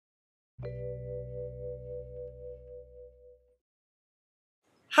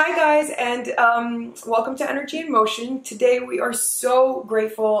Hi guys, and welcome to Energy in Motion. Today we are so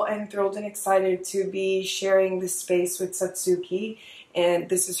grateful and thrilled and excited to be sharing this space with Satsuki. And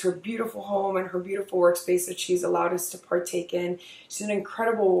this is her beautiful home and her beautiful workspace that she's allowed us to partake in. She's an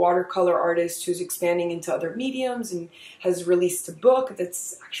incredible watercolor artist who's expanding into other mediums and has released a book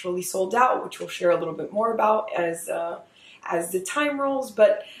that's actually sold out, which we'll share a little bit more about as the time rolls.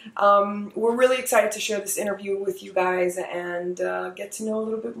 But we're really excited to share this interview with you guys and get to know a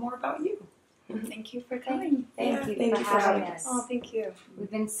little bit more about you. Thank you for coming. Thank you Thank you for having us. Oh, thank you.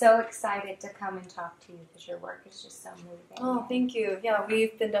 We've been so excited to come and talk to you because your work is just so moving. Oh, thank you. Yeah,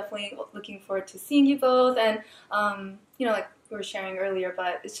 we've been definitely looking forward to seeing you both, and like we were sharing earlier,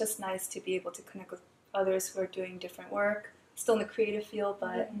 but it's just nice to be able to connect with others who are doing different work, still in the creative field,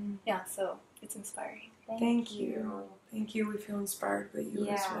 but yeah, so it's inspiring. Thank you. Thank you. We feel inspired by you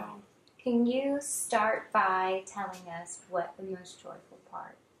as well. Can you start by telling us what the most joyful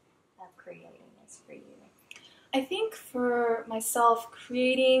part of creating is for you? I think for myself,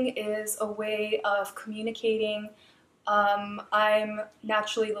 creating is a way of communicating. I'm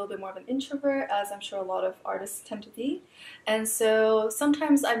naturally a little bit more of an introvert, as I'm sure a lot of artists tend to be. And so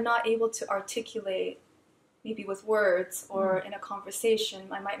sometimes I'm not able to articulate, maybe with words or in a conversation.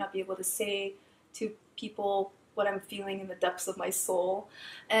 I might not be able to say to people what I'm feeling in the depths of my soul.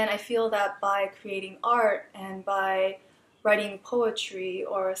 And I feel that by creating art and by writing poetry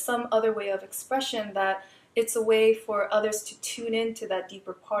or some other way of expression, that it's a way for others to tune into that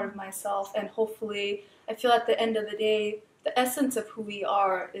deeper part of myself. And hopefully, I feel at the end of the day, the essence of who we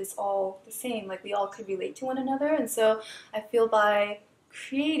are is all the same. Like, we all could relate to one another. And so I feel by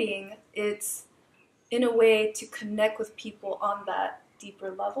creating, it's in a way to connect with people on that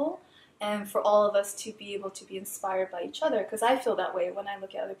deeper level, and for all of us to be able to be inspired by each other. Because I feel that way when I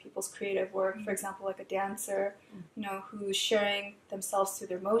look at other people's creative work. For example, like a dancer, who's sharing themselves through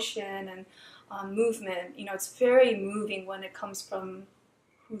their motion and movement. It's very moving when it comes from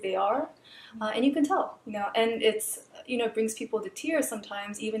who they are, and you can tell. And it's it brings people to tears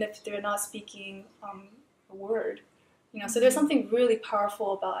sometimes, even if they're not speaking a word. So there's something really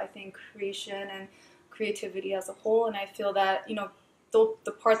powerful about, I think, creation and creativity as a whole. And I feel that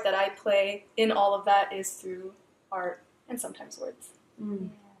the part that I play in all of that is through art and sometimes words. Yeah,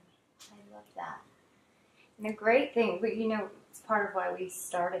 I love that. And the great thing, but it's part of why we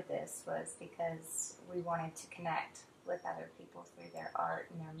started this was because we wanted to connect with other people through their art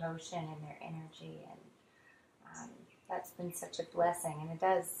and their motion and their energy, and that's been such a blessing.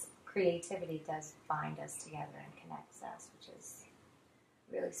 And creativity does bind us together and connects us, which is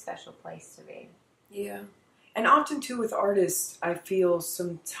a really special place to be. Yeah. And often, too, with artists, I feel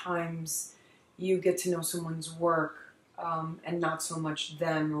sometimes you get to know someone's work and not so much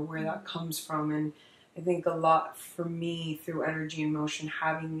them or where that comes from. And I think a lot for me, through Energy in Motion,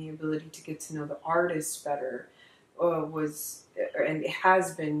 having the ability to get to know the artist better and it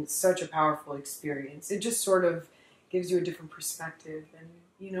has been such a powerful experience. It just sort of gives you a different perspective and,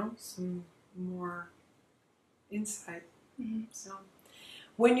 some more insight. So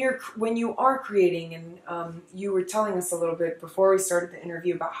when you are creating, and you were telling us a little bit before we started the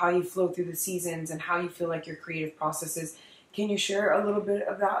interview about how you flow through the seasons and how you feel like your creative process is. Can you share a little bit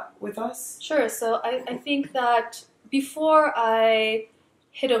of that with us? Sure. So I think that before I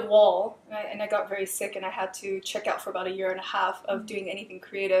hit a wall, and I got very sick and I had to check out for about 1.5 years of doing anything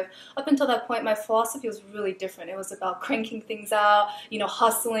creative, up until that point my philosophy was really different. It was about cranking things out,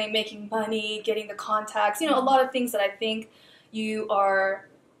 hustling, making money, getting the contacts, a lot of things that I think you are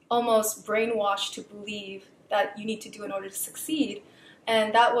almost brainwashed to believe that you need to do in order to succeed.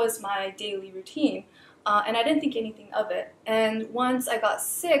 And that was my daily routine. And I didn't think anything of it. And once I got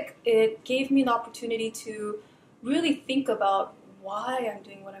sick, it gave me the opportunity to really think about why I'm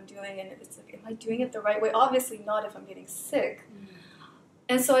doing what I'm doing. And it's like, am I doing it the right way? Obviously not if I'm getting sick.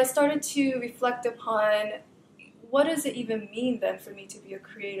 And so I started to reflect upon, what does it even mean then for me to be a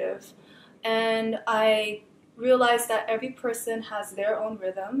creative? And I realized that every person has their own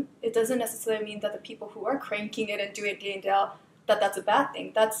rhythm. It doesn't necessarily mean that the people who are cranking it and doing it day in, day out, that's a bad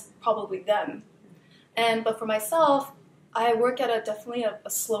thing. That's probably them. But for myself, I work at definitely a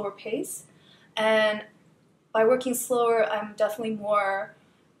slower pace. And by working slower, I'm definitely more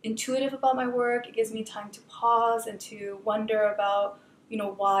intuitive about my work. It gives me time to pause and to wonder about,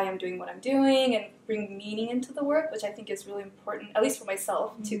 why I'm doing what I'm doing and bring meaning into the work, which I think is really important, at least for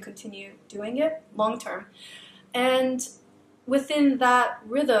myself, to continue doing it long term. And within that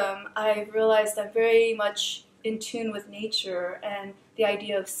rhythm, I realized I'm very much in tune with nature and the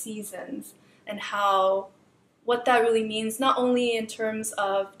idea of seasons and how what that really means, not only in terms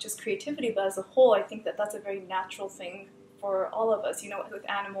of just creativity, but as a whole, I think that that's a very natural thing for all of us. You know, with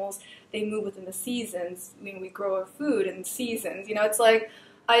animals, they move within the seasons. I mean, we grow our food in seasons. You know, it's like,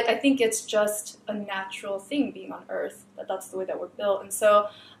 I think it's just a natural thing being on Earth, that's the way that we're built. And so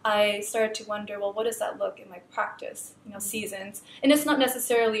I started to wonder, well, what does that look in my practice, you know, seasons? And it's not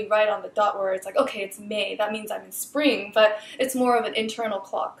necessarily right on the dot where it's like, okay, it's May, that means I'm in spring, but it's more of an internal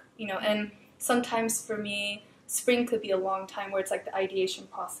clock, you know. And sometimes for me, spring could be a long time where it's like the ideation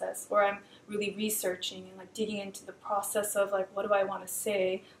process, where I'm really researching and like digging into the process of like, what do I want to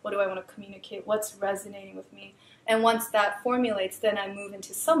say? What do I want to communicate? What's resonating with me? And once that formulates, then I move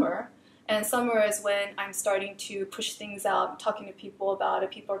into summer. And summer is when I'm starting to push things out, talking to people about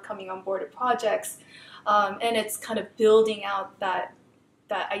it. People are coming on board with projects. And it's kind of building out that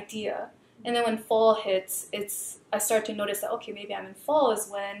idea. And then when fall hits, I start to notice that, okay, maybe I'm in fall is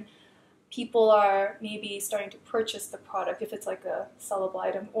when people are maybe starting to purchase the product, if it's like a sellable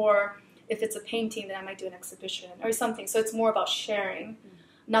item, or if it's a painting, then I might do an exhibition or something. So it's more about sharing,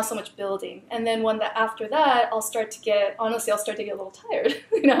 not so much building. And then after that, I'll start to get a little tired,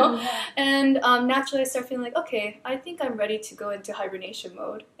 you know? Yeah. And naturally I start feeling like, okay, I think I'm ready to go into hibernation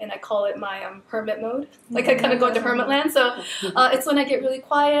mode. And I call it my hermit mode. Like I kind of go into hermit land. So it's when I get really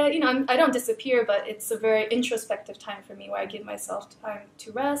quiet. You know, I don't disappear, but it's a very introspective time for me where I give myself time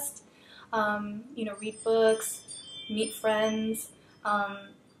to rest, you know, read books, meet friends,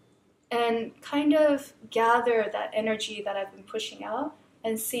 and kind of gather that energy that I've been pushing out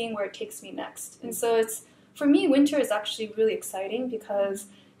and seeing where it takes me next. And so for me, winter is actually really exciting because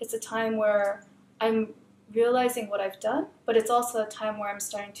it's a time where I'm realizing what I've done, but it's also a time where I'm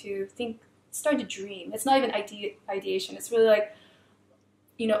starting to dream. It's not even ideation. It's really like,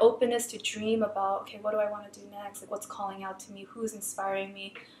 you know, openness to dream about, okay, what do I want to do next? Like what's calling out to me? Who's inspiring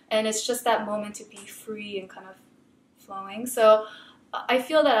me? And it's just that moment to be free and kind of flowing. So I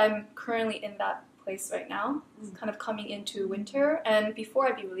feel that I'm currently in that place right now, kind of coming into winter. And before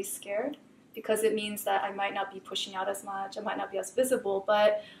I'd be really scared because it means that I might not be pushing out as much, I might not be as visible,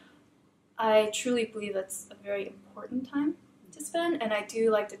 but I truly believe that's a very important time to spend. And I do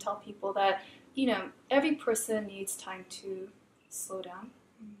like to tell people that, you know, every person needs time to slow down.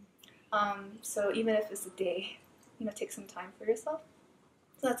 So even if it's a day, you know, take some time for yourself.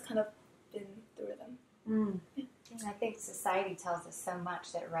 So that's kind of been the rhythm. Yeah. And I think society tells us so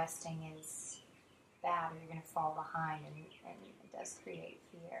much that resting is bad or you're going to fall behind, and it does create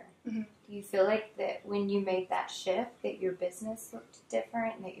fear. Mm-hmm. Do you feel like that when you made that shift that your business looked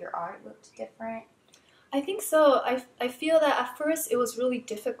different and that your art looked different? I think so. I feel that at first it was really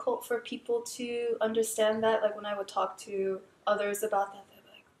difficult for people to understand that. Like when I would talk to others about that, they'd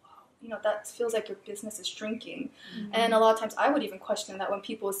be like, wow, you know, that feels like your business is shrinking. Mm-hmm. And a lot of times I would even question that when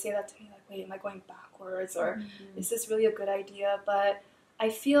people would say that to me, like, wait, am I going backwards? Or is this really a good idea? But I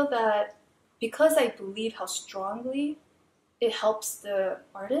feel that because I believe how strongly it helps the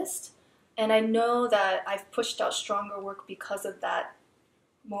artist, and I know that I've pushed out stronger work because of that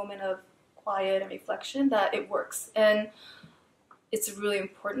moment of quiet and reflection, that it works. And it's really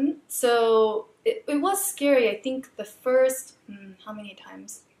important. So it was scary. I think the first, how many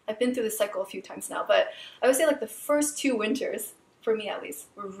times? I've been through this cycle a few times now, but I would say like the first 2 winters, for me at least,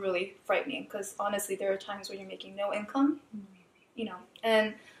 were really frightening because honestly there are times when you're making no income, you know,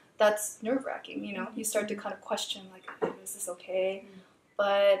 and that's nerve-wracking, you know. You start to kind of question, like, oh, is this okay?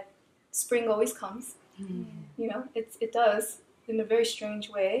 But spring always comes, you know, it does in a very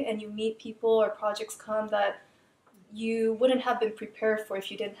strange way, and you meet people or projects come that you wouldn't have been prepared for if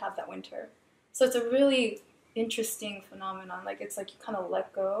you didn't have that winter. So it's a really interesting phenomenon. Like it's like you kind of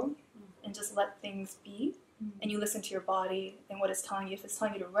let go and just let things be, and you listen to your body and what it's telling you. If it's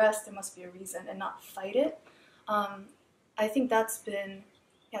telling you to rest, there must be a reason, and not fight it. I think that's been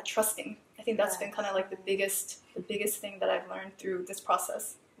trusting. I think that's been kind of like the biggest thing that I've learned through this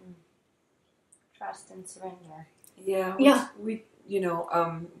process. Trust and surrender. Yeah. We you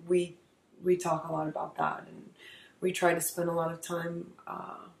know, we talk a lot about that, and we try to spend a lot of time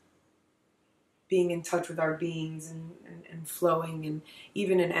being in touch with our beings and flowing, and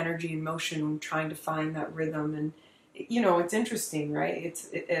even in energy and motion, trying to find that rhythm. And you know, it's interesting, right?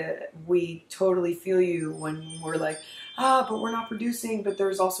 We totally feel you when we're like, but we're not producing. But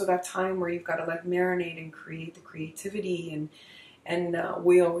there's also that time where you've got to like marinate and create the creativity. And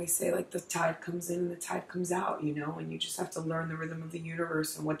we always say like the tide comes in and the tide comes out, you know, and you just have to learn the rhythm of the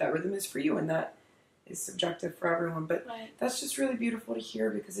universe and what that rhythm is for you. And that is subjective for everyone. But that's just really beautiful to hear,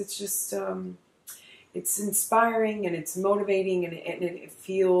 because it's just, it's inspiring and it's motivating, and it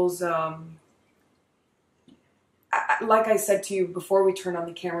feels, like I said to you before we turned on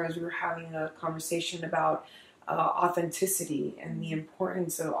the cameras, we were having a conversation about authenticity and the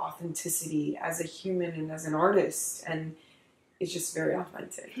importance of authenticity as a human and as an artist, and it's just very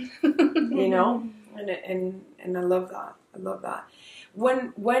authentic, you know, and I love that. I love that.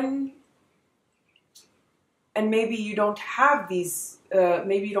 When and maybe you don't have these,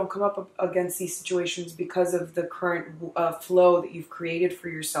 maybe you don't come up against these situations because of the current flow that you've created for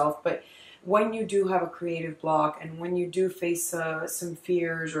yourself, but when you do have a creative block and when you do face some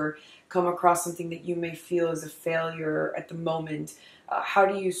fears or come across something that you may feel is a failure at the moment, how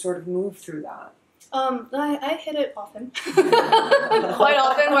do you sort of move through that? I hit it often, quite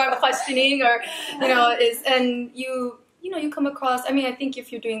often, where I'm questioning, or you come across. I mean, I think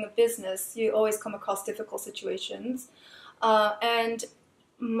if you're doing a business, you always come across difficult situations, and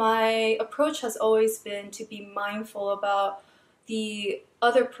my approach has always been to be mindful about the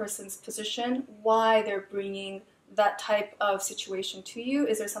other person's position, why they're bringing that type of situation to you.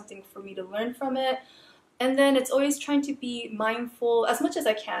 Is there something for me to learn from it? And then it's always trying to be mindful as much as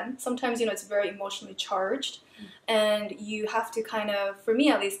I can. Sometimes, it's very emotionally charged, and you have to kind of, for me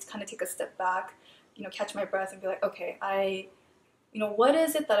at least, kind of take a step back, catch my breath and be like, okay, what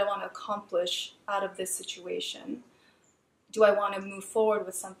is it that I want to accomplish out of this situation? Do I want to move forward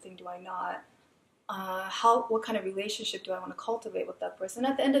with something? Do I not? What kind of relationship do I want to cultivate with that person?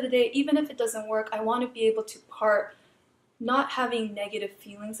 At the end of the day, even if it doesn't work, I want to be able to part not having negative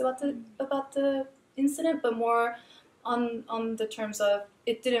feelings about the incident, but more on the terms of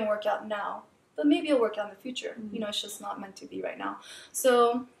it didn't work out now, but maybe it'll work out in the future. It's just not meant to be right now.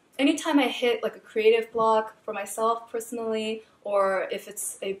 So anytime I hit like a creative block for myself personally, or if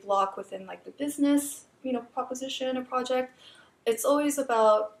it's a block within like the business, proposition or project, it's always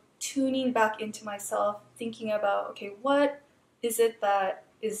about tuning back into myself, thinking about, okay, what is it that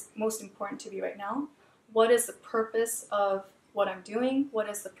is most important to me right now? What is the purpose of what I'm doing? What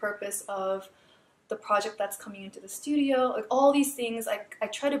is the purpose of the project that's coming into the studio? Like all these things, I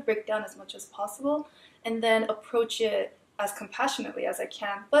try to break down as much as possible and then approach it as compassionately as I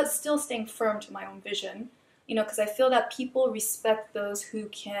can, but still staying firm to my own vision, because I feel that people respect those who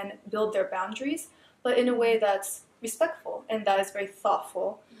can build their boundaries, but in a way that's respectful and that is very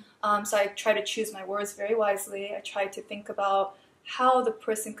thoughtful. So I try to choose my words very wisely. I try to think about how the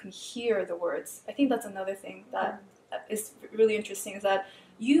person can hear the words. I think that's another thing that is really interesting, is that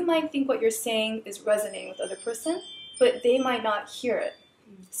you might think what you're saying is resonating with the other person, but they might not hear it.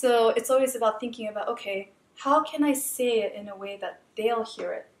 So it's always about thinking about, okay, how can I say it in a way that they'll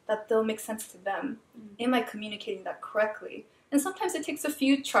hear it, that they'll make sense to them? Am I communicating that correctly? And sometimes it takes a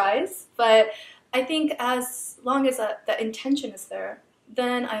few tries, but I think as long as that intention is there,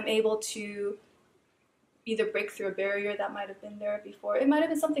 then I'm able to either break through a barrier that might have been there before. It might have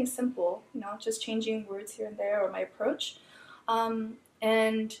been something simple, just changing words here and there or my approach.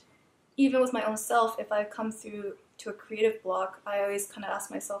 And even with my own self, if I come through to a creative block, I always kind of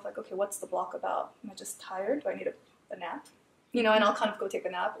ask myself, like, okay, what's the block about? Am I just tired? Do I need a nap? And I'll kind of go take a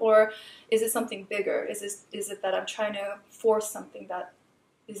nap. Or is it something bigger? Is it that I'm trying to force something that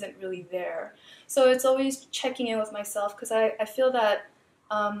isn't really there? So it's always checking in with myself, because I feel that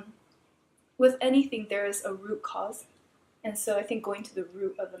with anything, there is a root cause. And so I think going to the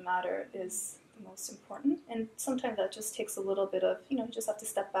root of the matter is the most important. And sometimes that just takes a little bit of, you just have to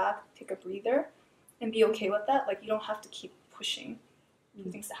step back, take a breather, and be okay with that. Like, you don't have to keep pushing for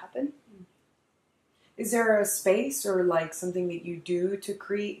things to happen. Is there a space or like something that you do to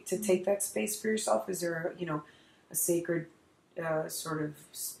create, to take that space for yourself? Is there, a sacred sort of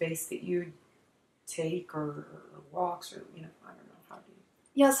space that you take, or walks, or, I don't know, how do you?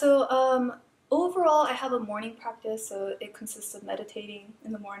 Yeah, so overall, I have a morning practice, so it consists of meditating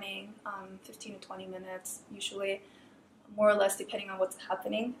in the morning, 15 to 20 minutes, usually, more or less, depending on what's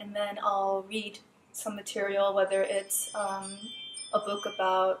happening. And then I'll read some material, whether it's a book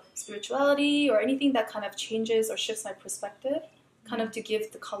about spirituality or anything that kind of changes or shifts my perspective, kind of to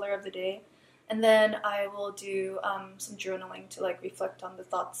give the color of the day. And then I will do some journaling to like reflect on the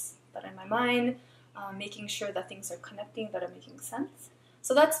thoughts that are in my mind, making sure that things are connecting, that are making sense.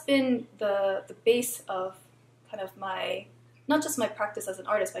 So that's been the base of kind of my, not just my practice as an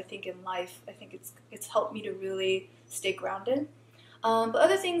artist, but I think in life, I think it's helped me to really stay grounded. But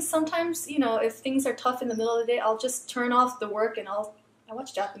other things, sometimes, if things are tough in the middle of the day, I'll just turn off the work and I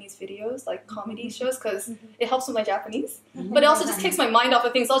watch Japanese videos, like comedy shows, because it helps with my Japanese. But it also just takes my mind off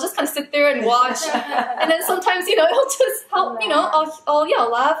of things. So I'll just kind of sit there and watch. And then sometimes, it'll just help,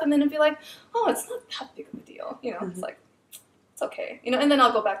 I'll laugh and then it'll be like, oh, it's not that big of a deal. It's like, it's okay. And then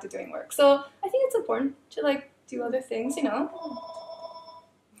I'll go back to doing work. So I think it's important to like do other things, Have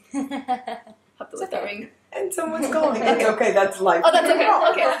to let that ring. And someone's calling. It's okay, that's life. Oh, that's okay.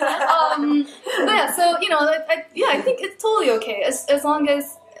 Okay. But yeah, so, you know, I think it's totally okay. As long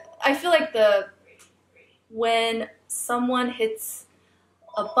as, I feel like when someone hits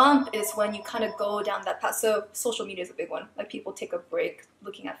a bump is when you kind of go down that path. So social media is a big one. Like people take a break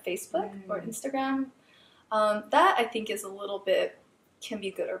looking at Facebook or Instagram. That I think is a little bit, can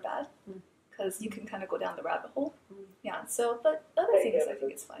be good or bad. Because you can kind of go down the rabbit hole. Yeah, so, but other things I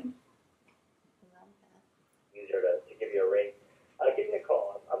think it's fine. Easier to give you a ring. Give me a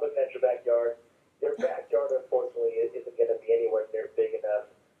call. I'm looking at your backyard. Your backyard, unfortunately, isn't going to be anywhere near big enough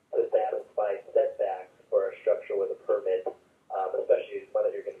to satisfy setbacks for a structure with a permit, especially one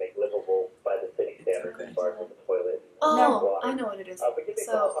that you're going to make livable by the city standards as far as the toilet. Oh, I know what it is. But give me a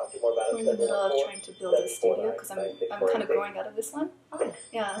So call. I'll talk to you more about we're it. in the middle of trying to build a studio because I'm kind of growing out of this one. Oh,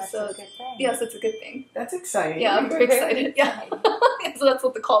 Yeah, that's so a good thing. yes, it's a good thing. That's exciting. Yeah, I'm very excited. Yeah. Yeah, so that's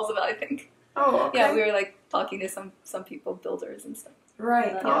what the call's about, I think. Oh, okay. Yeah, we were like talking to some people, builders and stuff.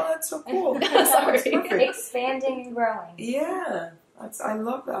 Right. Yeah. Oh, that's so cool. Sorry. That's perfect. Expanding and growing. Yeah, I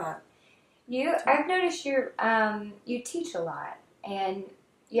love that. I've noticed you teach a lot, and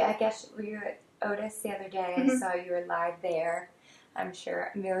yeah, I guess were you at Otis the other day? I saw you were live there. I'm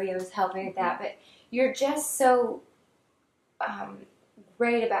sure Amelia was helping with that, but you're just so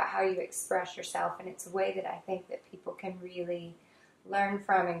great about how you express yourself, and it's a way that I think that people can really learn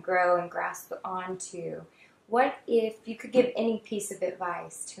from and grow and grasp onto. What if you could give any piece of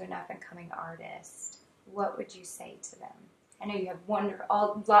advice to an up-and-coming artist? What would you say to them? I know you have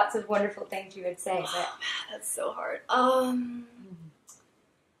lots of wonderful things you would say, but Oh, man, that's so hard.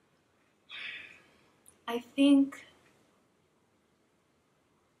 I think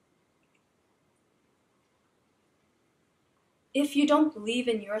if you don't believe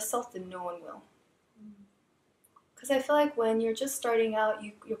in yourself, then no one will. Because I feel like when you're just starting out,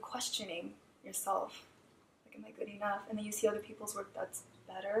 you're questioning yourself. Like, am I good enough? And then you see other people's work that's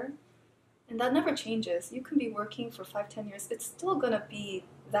better. And that never changes. You can be working for 5-10 years. It's still going to be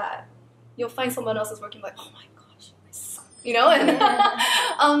that. You'll find someone else is working like, oh my gosh, I suck. You know?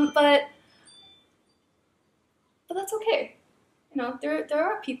 And, but that's okay. You know, there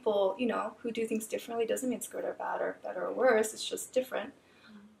are people, you know, who do things differently. It doesn't mean it's good or bad or better or worse. It's just different.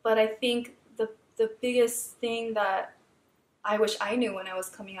 But I think the biggest thing that I wish I knew when I was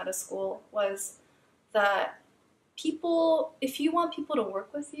coming out of school was that people, if you want people to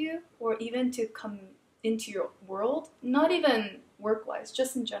work with you or even to come into your world, not even work-wise,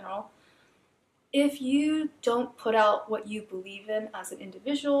 just in general, if you don't put out what you believe in as an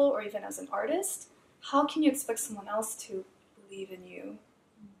individual or even as an artist, how can you expect someone else to believe in you?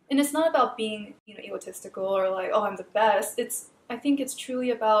 And it's not about being, you know, egotistical or like, oh, I'm the best. I think it's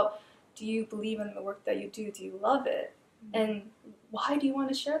truly about, do you believe in the work that you do? Do you love it? And why do you want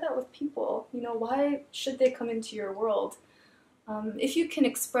to share that with people? You know, why should they come into your world? If you can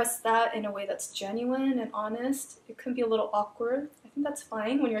express that in a way that's genuine and honest, it can be a little awkward. I think that's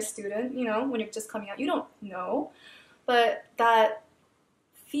fine when you're a student, you know, when you're just coming out, you don't know. But that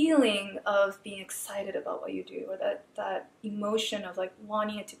feeling of being excited about what you do, or that emotion of like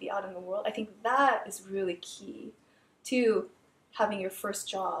wanting it to be out in the world, I think that is really key to having your first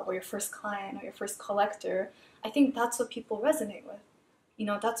job or your first client or your first collector. I think that's what people resonate with. You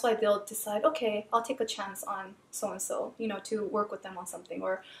know, that's why they'll decide, okay, I'll take a chance on so-and-so, you know, to work with them on something,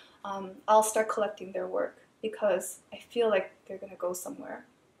 or I'll start collecting their work because I feel like they're going to go somewhere.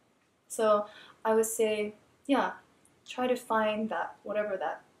 So I would say, yeah, try to find that, whatever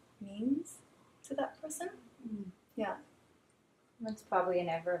that means to that person. Yeah. that's probably an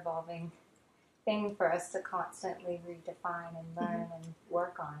ever-evolving thing for us to constantly redefine and learn and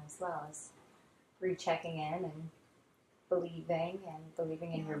work on, as well as rechecking in and believing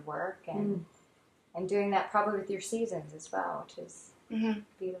in your work and doing that probably with your seasons as well, which is a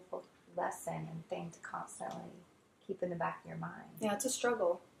beautiful lesson and thing to constantly keep in the back of your mind. Yeah, it's a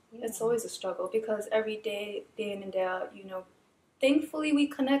struggle. Yeah. It's always a struggle because every day, day in and day out, you know, thankfully we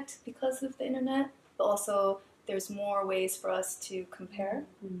connect because of the internet, but also there's more ways for us to compare.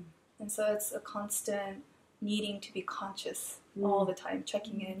 And so it's a constant needing to be conscious all the time,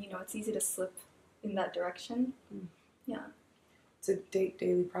 checking in. You know, it's easy to slip in that direction. Yeah. It's a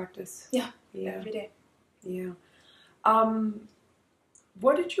daily practice. Yeah. Yeah. Every day. Yeah.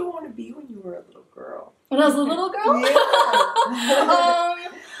 What did you want to be when you were a little girl? When I was a little girl? Yeah.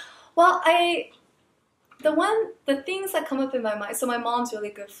 Well, the things that come up in my mind, so my mom's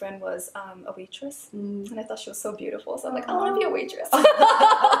really good friend was a waitress, and I thought she was so beautiful, so I'm like, I want to be a waitress, which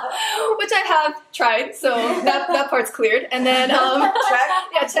I have tried, so that part's cleared, and then, Check.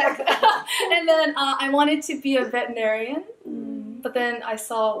 yeah, check, and then I wanted to be a veterinarian, But then I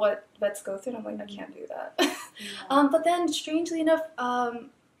saw what vets go through, and I'm like, I can't do that. Yeah. But then, strangely enough,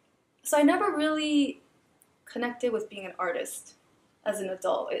 so I never really connected with being an artist as an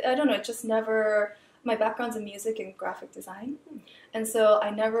adult. I don't know, it just never, my background's in music and graphic design, and so I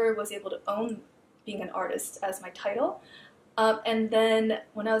never was able to own being an artist as my title. And then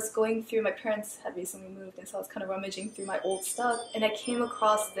when I was going through, my parents had recently moved, and so I was kind of rummaging through my old stuff, and I came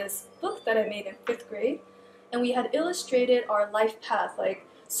across this book that I made in 5th grade, and we had illustrated our life path, like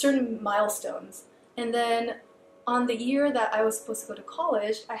certain milestones. And then on the year that I was supposed to go to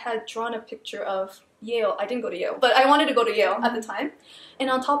college, I had drawn a picture of Yale. I didn't go to Yale, but I wanted to go to Yale at the time. And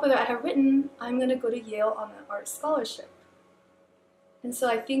on top of it, I had written, I'm going to go to Yale on an art scholarship. And so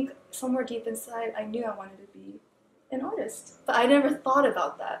I think somewhere deep inside, I knew I wanted to be an artist. But I never thought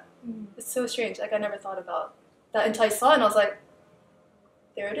about that. It's so strange. Like, I never thought about that until I saw it, and I was like,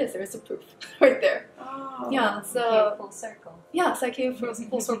 there it is. There's the proof right there. Oh. Yeah, You so... came full circle. Yeah, so I came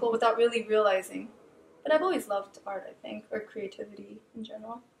full circle without really realizing. But I've always loved art, I think, or creativity in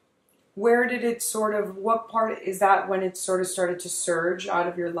general. Where did it sort of, what part, is that when it sort of started to surge out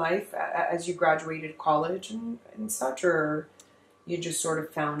of your life as you graduated college and such, or you just sort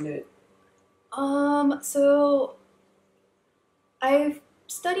of found it? So I've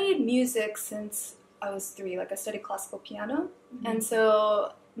studied music since I was 3. Like, I studied classical piano, and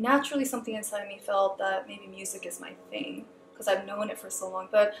so naturally something inside me felt that maybe music is my thing, because I've known it for so long.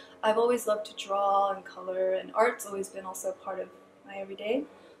 But I've always loved to draw and color, and art's always been also a part of my everyday.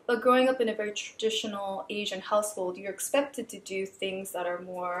 But growing up in a very traditional Asian household, you're expected to do things that are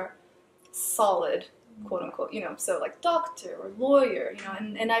more solid, quote unquote, so like doctor or lawyer,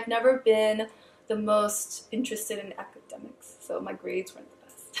 and I've never been the most interested in academics, so my grades weren't the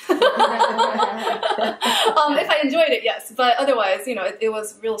best. If I enjoyed it, yes, but otherwise, it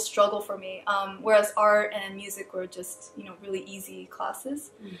was a real struggle for me, whereas art and music were just, really easy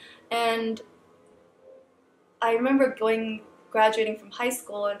classes. And I remember graduating from high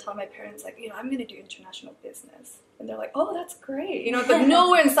school and telling my parents, like, I'm going to do international business. And they're like, oh, that's great. But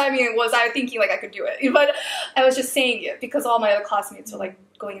nowhere inside me was I thinking, like, I could do it. But I was just saying it because all my other classmates were, like,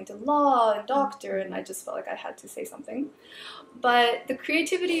 going into law and doctor, and I just felt like I had to say something. But the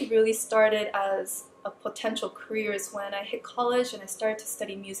creativity really started as a potential career is when I hit college and I started to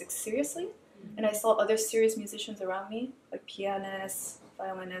study music seriously. And I saw other serious musicians around me, like pianists,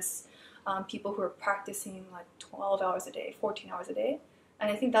 violinists, people who are practicing like 12 hours a day, 14 hours a day.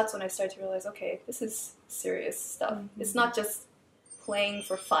 And I think that's when I started to realize, okay, this is serious stuff. It's not just playing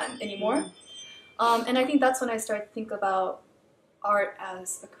for fun anymore. And I think that's when I started to think about art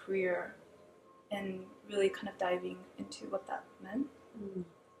as a career and really kind of diving into what that meant.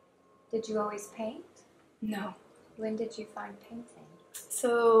 Did you always paint? No. When did you find painting?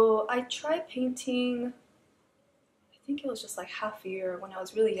 So I tried painting, I think it was just like half a year when I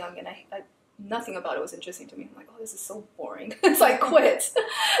was really young, and I nothing about it was interesting to me. I'm like, oh, this is so boring. So I quit.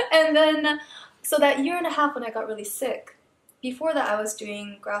 And then, so that year and a half when I got really sick, before that I was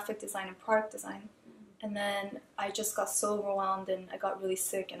doing graphic design and product design. And then I just got so overwhelmed and I got really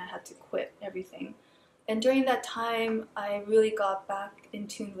sick and I had to quit everything. And during that time, I really got back in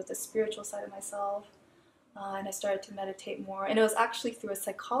tune with the spiritual side of myself. And I started to meditate more. And it was actually through a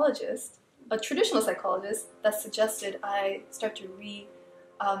psychologist, a traditional psychologist, that suggested I start to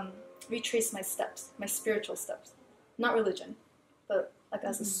retrace my steps, my spiritual steps. Not religion, but like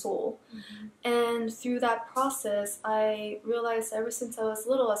as a soul. And through that process, I realized ever since I was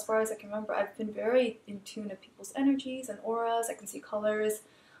little, as far as I can remember, I've been very in tune to people's energies and auras. I can see colors,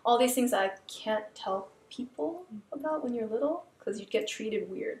 all these things that I can't tell people about when you're little, because you get treated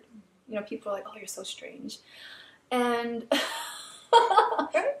weird. People are like, oh, you're so strange. And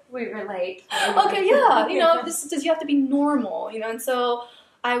we relate. Okay, yeah, you have to be normal, and so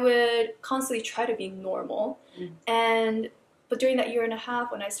I would constantly try to be normal. But during that year and a half,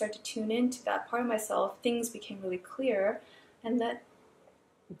 when I started to tune into that part of myself, things became really clear, and that.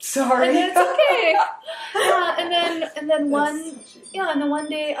 Sorry. And it's okay. and then one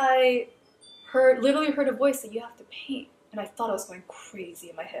day I literally heard a voice that you have to paint, and I thought I was going crazy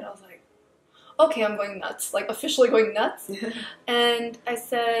in my head. I was like, okay, I'm going nuts, like officially going nuts. And I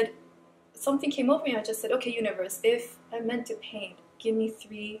said, something came over me. I just said, okay, universe, if I'm meant to paint, give me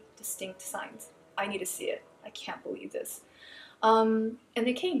 3 distinct signs. I need to see it. I can't believe this. And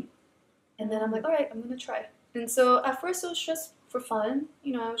they came. And then I'm like, all right, I'm going to try. And so at first it was just for fun.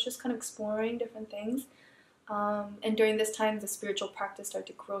 I was just kind of exploring different things. And during this time, the spiritual practice started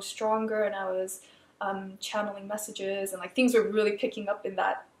to grow stronger, and I was channeling messages, and like things were really picking up in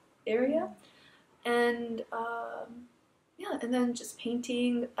that area. And and then just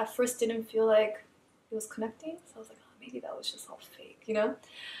painting at first didn't feel like it was connecting. So I was like, oh maybe that was just all fake, you know?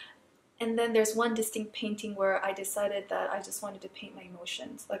 And then there's one distinct painting where I decided that I just wanted to paint my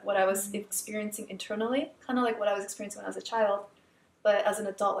emotions, like what I was experiencing internally, kind of like what I was experiencing when I was a child, but as an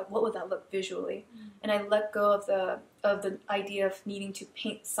adult, like what would that look visually? And I let go of the idea of needing to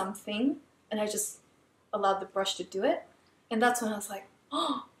paint something, and I just allowed the brush to do it. And that's when I was like,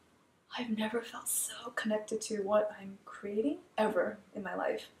 oh, I've never felt so connected to what I'm creating ever in my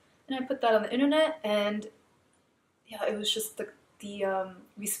life. And I put that on the internet, and yeah, it was just the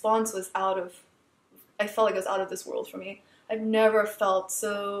response was I felt like it was out of this world for me. I've never felt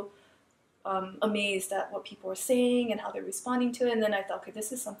so amazed at what people were saying and how they're responding to it. And then I thought, okay,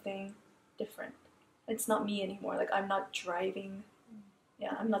 this is something different. It's not me anymore. Like I'm not driving.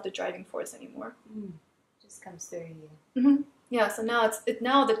 Yeah, I'm not the driving force anymore. It just comes through you. Yeah. So now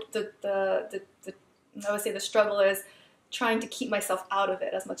now the I would say the struggle is trying to keep myself out of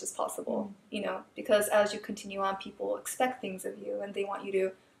it as much as possible, you know, because as you continue on, people expect things of you and they want you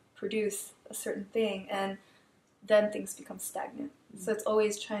to produce a certain thing, and then things become stagnant. So it's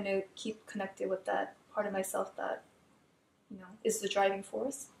always trying to keep connected with that part of myself that, you know, is the driving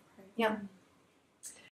force. Yeah.